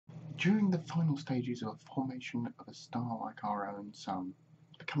During the final stages of formation of a star like our own Sun,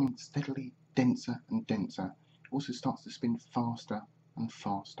 becoming steadily denser and denser, it also starts to spin faster and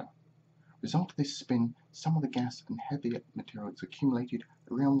faster. Result of this spin, some of the gas and heavier material that's accumulated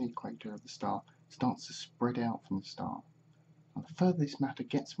around the equator of the star starts to spread out from the star. And the further this matter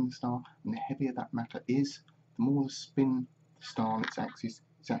gets from the star and the heavier that matter is, the more the spin of the star on its axis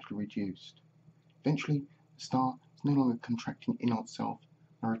is actually reduced. Eventually, the star is no longer contracting in on itself,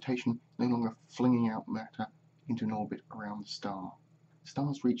 and rotation is no longer flinging out matter into an orbit around the star. The star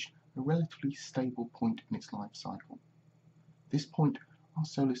has reached a relatively stable point in its life cycle. At this point, our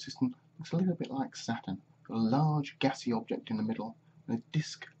solar system looks a little bit like Saturn, with a large gassy object in the middle and a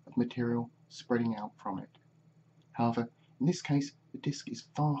disk of material spreading out from it. However, in this case, the disk is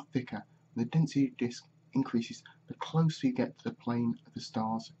far thicker, and the density of the disk increases the closer you get to the plane of the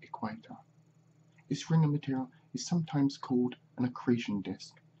star's equator. This ring of material is sometimes called an accretion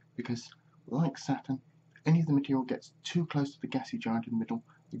disk, because, like Saturn, if any of the material gets too close to the gassy giant in the middle,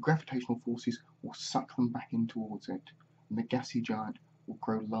 the gravitational forces will suck them back in towards it, and the gassy giant will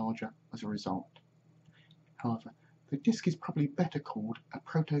grow larger as a result. However, the disk is probably better called a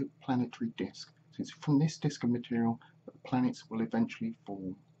protoplanetary disk, since it's from this disk of material that the planets will eventually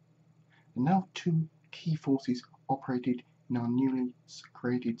form. There are now two key forces operated in our newly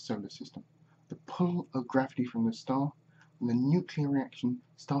created solar system: the pull of gravity from the star, and the nuclear reaction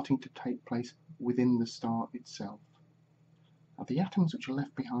starting to take place within the star itself. Now, the atoms which are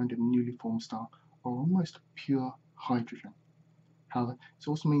left behind in the newly formed star are almost pure hydrogen. However, this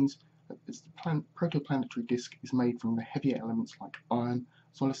also means that as the protoplanetary disk is made from the heavier elements like iron,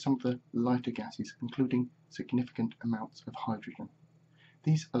 as well as some of the lighter gases, including significant amounts of hydrogen.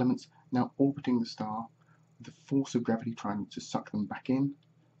 These elements are now orbiting the star, with the force of gravity trying to suck them back in,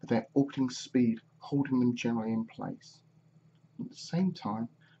 but their orbiting speed holding them generally in place. At the same time,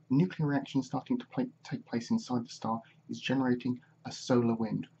 the nuclear reaction starting to take place inside the star is generating a solar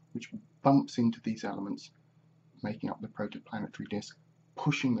wind, which bumps into these elements, making up the protoplanetary disk,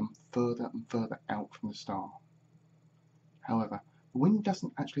 pushing them further and further out from the star. However, the wind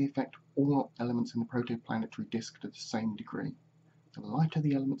doesn't actually affect all elements in the protoplanetary disk to the same degree. The lighter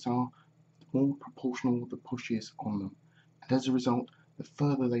the elements are, the more proportional the push is on them, and as a result, the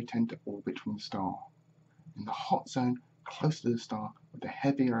further they tend to orbit from the star. In the hot zone close to the star, where the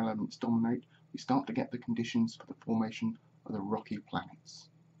heavier elements dominate, we start to get the conditions for the formation of the rocky planets.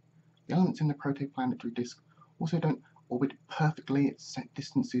 The elements in the protoplanetary disk also don't orbit perfectly at set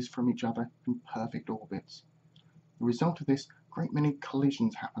distances from each other in perfect orbits. The result of this, a great many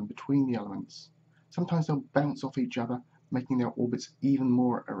collisions happen between the elements. Sometimes they'll bounce off each other, making their orbits even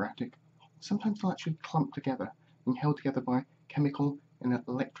more erratic. Sometimes they'll actually clump together, being held together by chemical and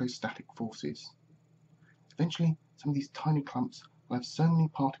electrostatic forces. Eventually, some of these tiny clumps will have so many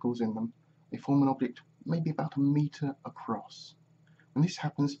particles in them, they form an object maybe about a meter across. When this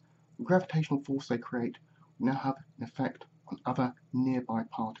happens, the gravitational force they create will now have an effect on other nearby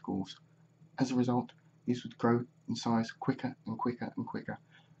particles. As a result, these would grow in size quicker and quicker and quicker,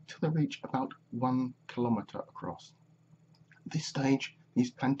 until they reach about 1 kilometer across. At this stage,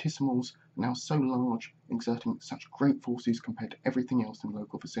 these planetesimals are now so large, exerting such great forces compared to everything else in the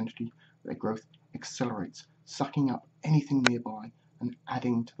local vicinity, that their growth accelerates, sucking up anything nearby and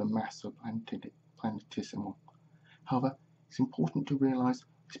adding to the mass of planetesimal. However, it's important to realize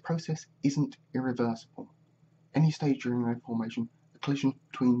this process isn't irreversible. Any stage during their formation, a collision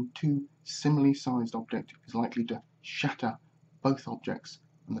between two similarly sized objects is likely to shatter both objects,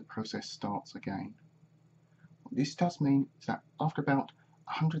 and the process starts again. What this does mean is that after about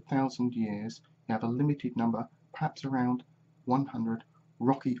 100,000 years, you have a limited number, perhaps around 100,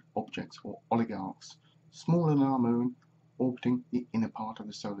 rocky objects or oligarchs, smaller than our moon, orbiting the inner part of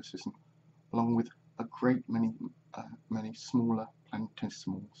the solar system, along with a great many smaller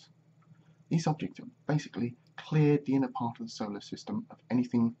planetesimals. These objects have basically cleared the inner part of the solar system of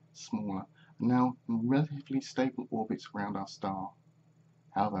anything smaller, and now in relatively stable orbits around our star.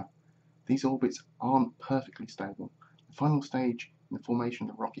 However, these orbits aren't perfectly stable. The final stage in the formation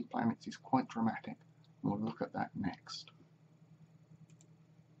of the rocky planets is quite dramatic, and we'll look at that next.